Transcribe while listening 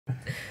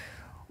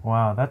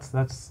Wow, that's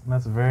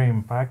very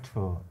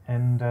impactful.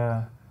 And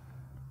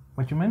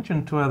but you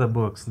mentioned two other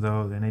books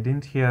though, and I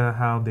didn't hear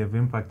how they've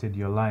impacted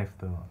your life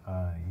though.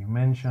 You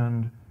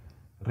mentioned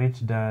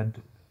Rich Dad.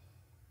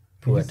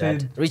 Did you Poor say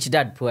Dad. Rich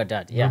Dad, Poor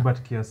Dad. Yeah.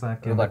 Robert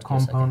Kiyosaki and the Robert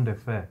Kiyosaki. Compound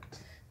Effect?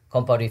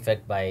 Compound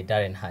Effect by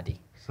Darren Hardy.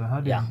 So how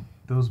did Yeah.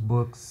 those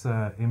books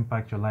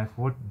impact your life?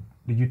 What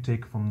did you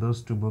take from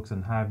those two books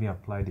and how have you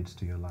applied it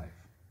to your life?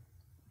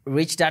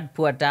 Rich Dad,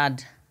 Poor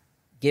Dad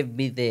gave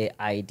me the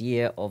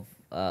idea of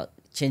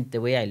change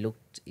the way I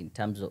looked in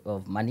terms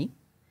of money.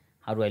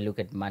 How do I look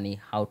at money?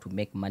 How to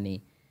make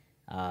money?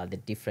 The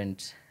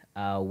different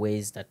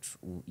ways that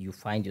you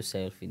find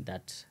yourself in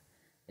that.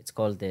 It's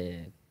called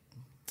the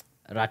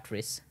rat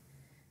race,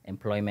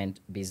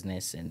 employment,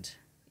 business, and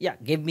yeah,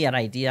 gave me an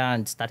idea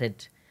and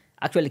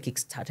actually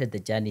kick-started the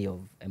journey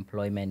of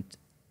employment,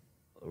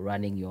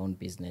 running your own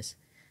business.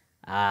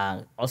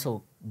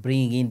 Also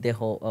bringing in the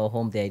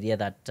home the idea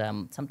that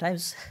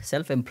sometimes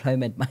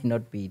self-employment might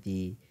not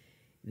be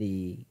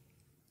the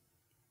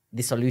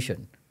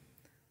solution.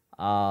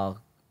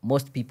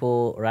 Most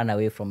people run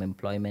away from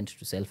employment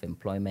to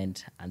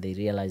self-employment, and they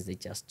realize they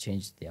just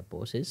changed their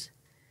bosses.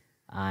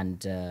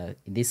 And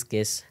in this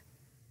case,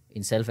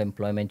 in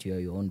self-employment, you're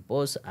your own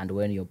boss, and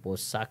when your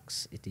boss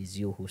sucks, it is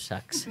you who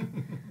sucks.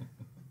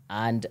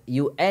 And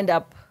you end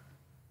up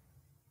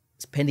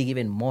spending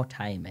even more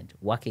time and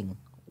working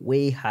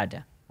way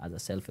harder as a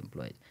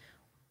self-employed.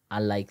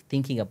 Unlike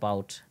thinking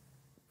about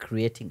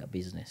creating a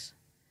business,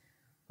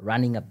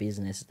 running a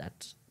business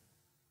that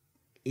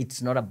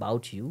it's not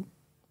about you,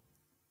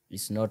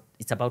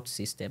 it's about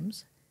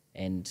systems,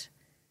 and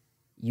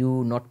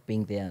you not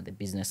being there, the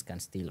business can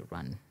still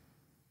run.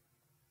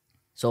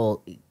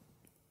 So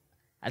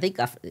I think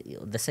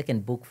the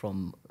second book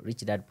from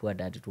Rich Dad Poor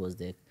Dad, it was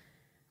the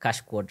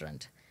Cash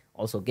Quadrant,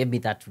 also gave me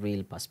that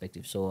real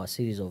perspective. So a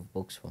series of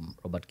books from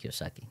Robert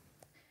Kiyosaki.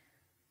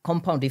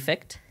 Compound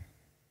Effect,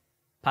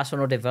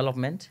 personal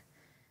development.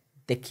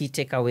 The key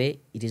takeaway,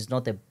 it is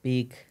not the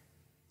big,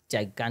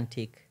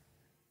 gigantic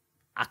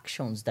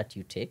actions that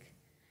you take.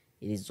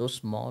 It is those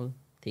small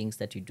things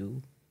that you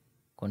do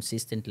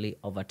consistently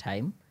over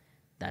time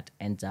that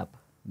ends up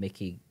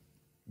making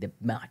the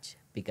much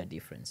bigger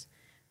difference,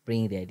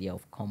 bringing the idea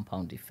of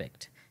compound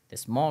effect. The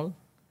small,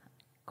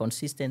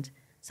 consistent,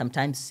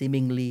 sometimes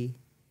seemingly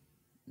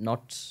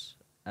not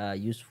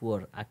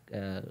useful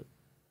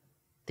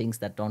things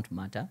that don't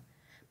matter,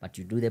 but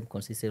you do them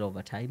consistently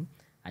over time,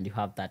 and you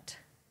have that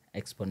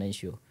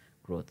exponential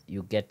growth.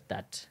 You get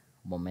that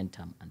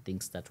momentum, and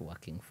things start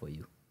working for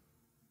you.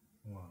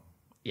 Wow.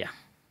 Yeah.